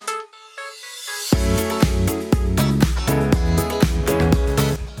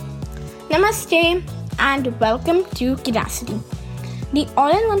Namaste and welcome to Curiosity, the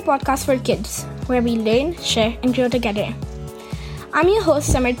all-in-one podcast for kids where we learn, share and grow together. I'm your host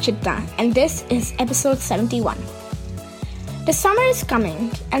Samir Chitta and this is episode 71. The summer is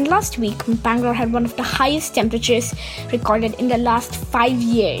coming and last week Bangalore had one of the highest temperatures recorded in the last 5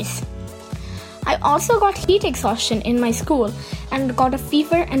 years. I also got heat exhaustion in my school and got a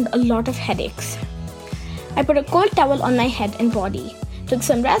fever and a lot of headaches. I put a cold towel on my head and body, took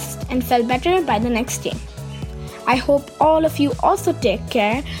some rest and felt better by the next day. I hope all of you also take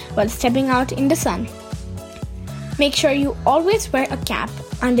care while stepping out in the sun. Make sure you always wear a cap,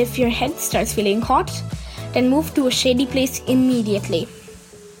 and if your head starts feeling hot, then move to a shady place immediately.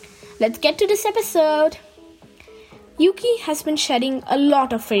 Let's get to this episode. Yuki has been shedding a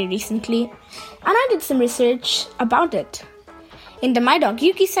lot of fur recently, and I did some research about it. In the My Dog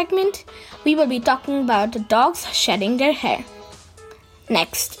Yuki segment, we will be talking about dogs shedding their hair.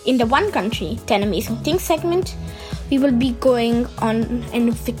 Next, in the One Country, 10 Amazing Things segment, we will be going on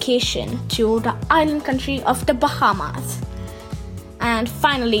a vacation to the island country of the Bahamas. And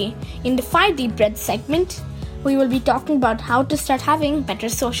finally, in the 5 Deep Breaths segment, we will be talking about how to start having better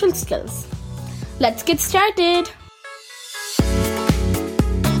social skills. Let's get started!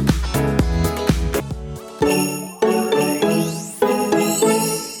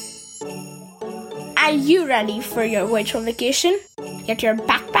 Are you ready for your virtual vacation? Get your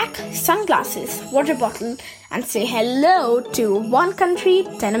backpack, sunglasses, water bottle, and say hello to One Country,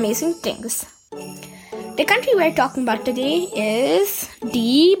 10 Amazing Things. The country we're talking about today is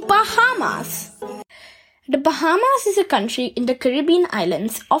the Bahamas. The Bahamas is a country in the Caribbean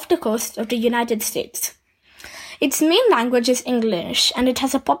islands off the coast of the United States. Its main language is English, and it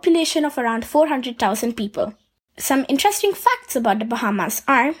has a population of around 400,000 people. Some interesting facts about the Bahamas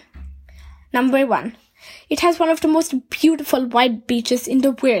are: Number 1. It has one of the most beautiful white beaches in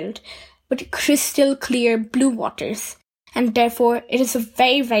the world with crystal clear blue waters, and therefore it is a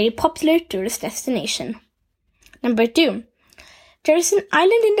very, very popular tourist destination. Number 2. There is an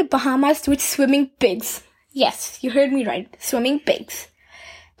island in the Bahamas with swimming pigs. Yes, you heard me right, swimming pigs.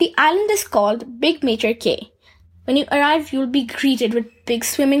 The island is called Big Major Cay. When you arrive, you will be greeted with pigs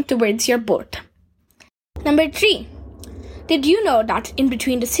swimming towards your boat. Number 3. Did you know that in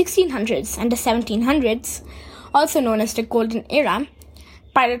between the 1600s and the 1700s, also known as the Golden Era,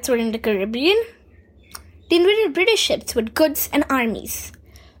 pirates were in the Caribbean? They invaded British ships with goods and armies.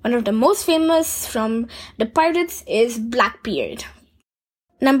 One of the most famous from the pirates is Blackbeard.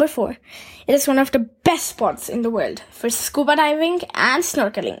 Number 4. It is one of the best spots in the world for scuba diving and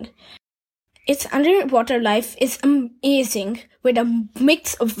snorkeling. Its underwater life is amazing with a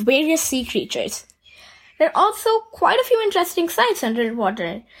mix of various sea creatures. There are also quite a few interesting sights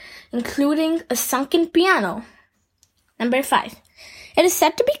underwater, including a sunken piano. Number 5. It is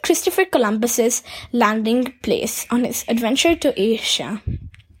said to be Christopher Columbus's landing place on his adventure to Asia.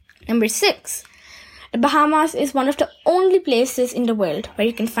 Number 6. The Bahamas is one of the only places in the world where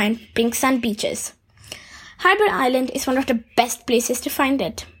you can find pink sand beaches. Harbor Island is one of the best places to find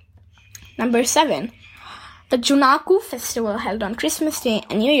it. Number 7. The Junaku Festival, held on Christmas Day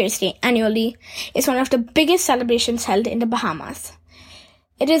and New Year's Day annually, is one of the biggest celebrations held in the Bahamas.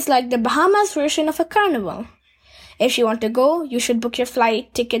 It is like the Bahamas version of a carnival. If you want to go, you should book your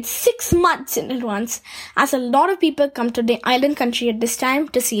flight tickets 6 months in advance, as a lot of people come to the island country at this time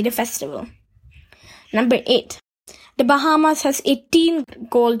to see the festival. Number 8. The Bahamas has 18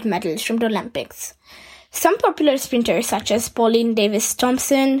 gold medals from the Olympics. Some popular sprinters such as Pauline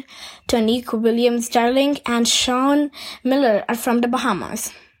Davis-Thompson, Tonique Williams-Darling, and Sean Miller are from the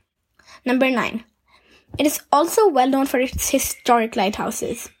Bahamas. Number 9. It is also well known for its historic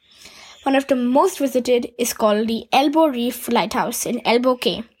lighthouses. One of the most visited is called the Elbow Reef Lighthouse in Elbow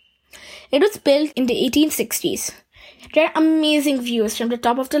Cay. It was built in the 1860s. There are amazing views from the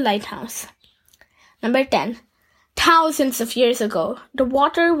top of the lighthouse. Number 10. Thousands of years ago, the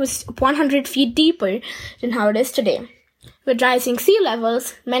water was 100 feet deeper than how it is today. With rising sea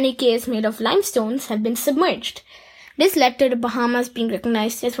levels, many caves made of limestones have been submerged. This led to the Bahamas being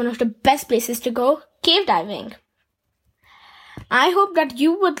recognized as one of the best places to go cave diving. I hope that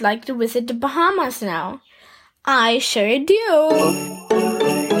you would like to visit the Bahamas now. I sure do.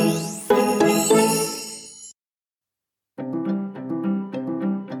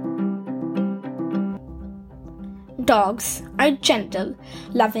 Dogs are gentle,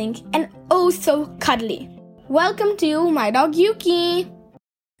 loving, and oh so cuddly. Welcome to My Dog Yuki.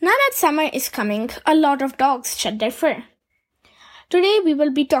 Now that summer is coming, a lot of dogs shed their fur. Today we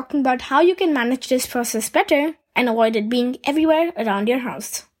will be talking about how you can manage this process better and avoid it being everywhere around your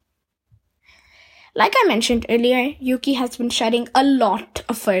house. Like I mentioned earlier, Yuki has been shedding a lot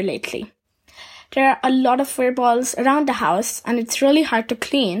of fur lately. There are a lot of fur balls around the house, and it's really hard to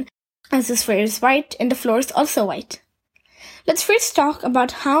clean as this fur is white and the floor is also white. Let's first talk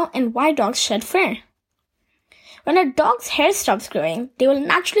about how and why dogs shed fur. When a dog's hair stops growing, they will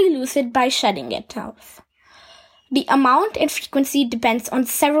naturally lose it by shedding it off. The amount and frequency depends on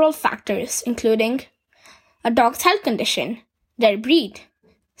several factors, including a dog's health condition, their breed.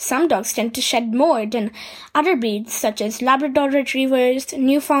 Some dogs tend to shed more than other breeds such as Labrador Retrievers,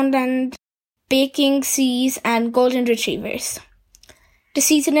 Newfoundland, Peking Seas, and Golden Retrievers. The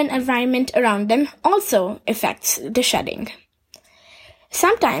season and environment around them also affects the shedding.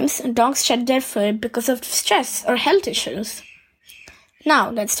 Sometimes dogs shed their fur because of stress or health issues. Now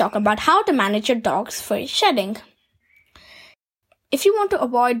let's talk about how to manage your dog's fur shedding. If you want to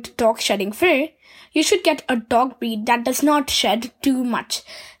avoid dog shedding fur, you should get a dog breed that does not shed too much,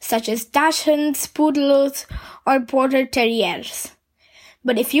 such as Dachshunds, Poodles, or Border Terriers.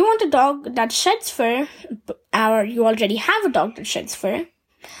 But if you want a dog that sheds fur, or you already have a dog that sheds fur,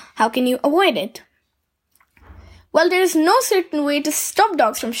 how can you avoid it? Well, there is no certain way to stop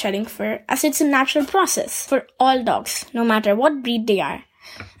dogs from shedding fur, as it's a natural process for all dogs, no matter what breed they are.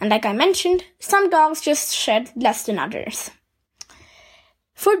 And like I mentioned, some dogs just shed less than others.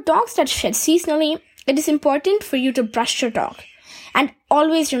 For dogs that shed seasonally, it is important for you to brush your dog. And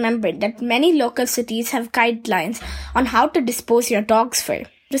always remember that many local cities have guidelines on how to dispose your dog's fur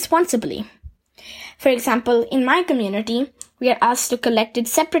responsibly. For example, in my community, we are asked to collect it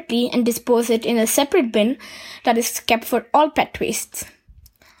separately and dispose it in a separate bin that is kept for all pet wastes.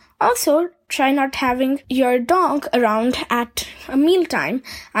 Also, try not having your dog around at a mealtime,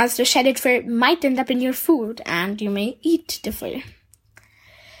 as the shedded fur might end up in your food and you may eat the fur.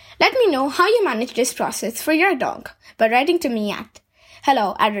 Let me know how you manage this process for your dog by writing to me at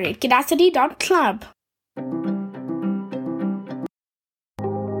hello@kidacity.club.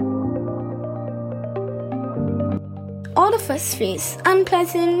 All of us face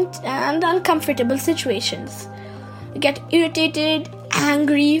unpleasant and uncomfortable situations. We get irritated,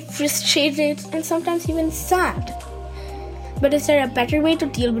 angry, frustrated, and sometimes even sad. But is there a better way to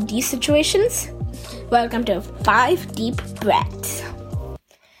deal with these situations? Welcome to 5 Deep Breaths.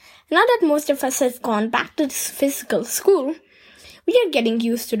 Now that most of us have gone back to physical school, we are getting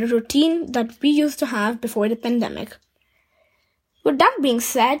used to the routine that we used to have before the pandemic. With that being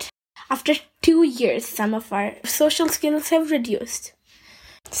said, after 2 years, some of our social skills have reduced.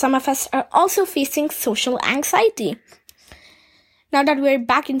 Some of us are also facing social anxiety. Now that we're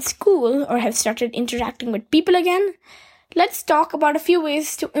back in school or have started interacting with people again, let's talk about a few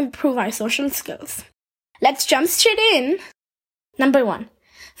ways to improve our social skills. Let's jump straight in. Number 1.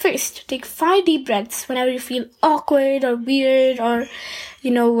 First, take 5 deep breaths whenever you feel awkward or weird or,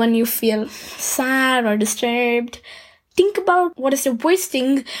 when you feel sad or disturbed. Think about what is the worst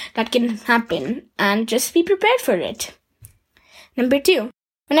thing that can happen and just be prepared for it. Number 2,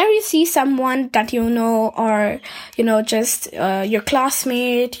 whenever you see someone that you know or, just your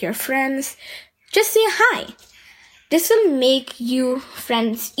classmate, your friends, just say hi. This will make you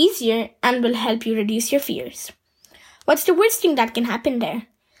friends easier and will help you reduce your fears. What's the worst thing that can happen there?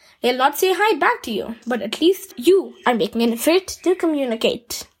 They'll not say hi back to you, but at least you are making an effort to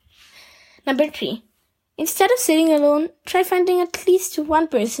communicate. Number 3, instead of sitting alone, try finding at least one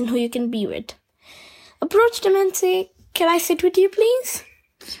person who you can be with. Approach them and say, "Can I sit with you, please?"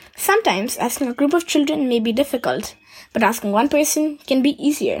 Sometimes asking a group of children may be difficult, but asking one person can be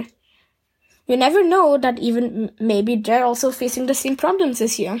easier. You never know that even maybe they're also facing the same problems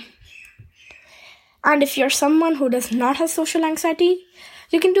as you. And if you're someone who does not have social anxiety,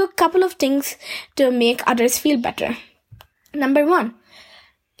 you can do a couple of things to make others feel better. Number 1,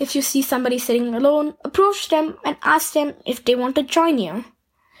 if you see somebody sitting alone, approach them and ask them if they want to join you.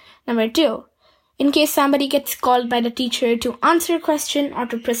 Number 2, in case somebody gets called by the teacher to answer a question or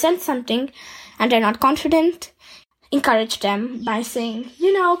to present something and they're not confident, encourage them by saying,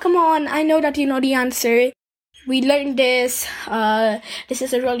 "Come on, I know that you know the answer. We learned this. This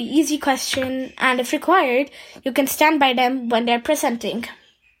is a really easy question." And if required, you can stand by them when they're presenting.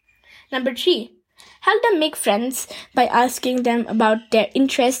 Number 3, help them make friends by asking them about their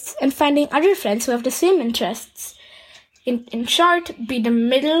interests and finding other friends who have the same interests. In short, be the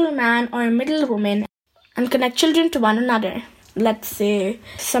middleman or middlewoman and connect children to one another. Let's say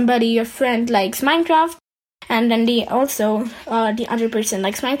your friend likes Minecraft, and then the other person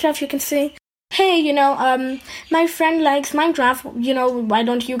likes Minecraft. You can say, "Hey, my friend likes Minecraft. Why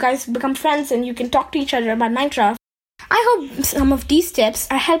don't you guys become friends and you can talk to each other about Minecraft?" I hope some of these tips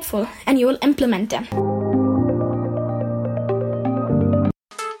are helpful and you will implement them.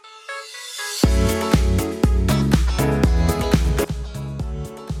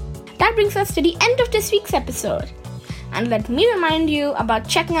 That that brings us to the end of this week's episode. And let me remind you about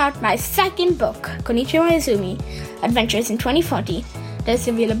checking out my second book, Konnichiwa Izumi, Adventures in 2040, that is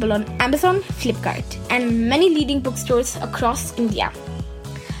available on Amazon, Flipkart, and many leading bookstores across India.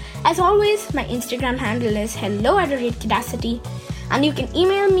 As always, my Instagram handle is hello@kidacity, and you can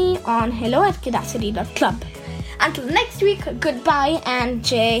email me on hello@kidacity.club. Until next week, goodbye and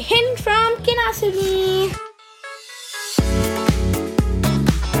Jai Hind from Kidacity.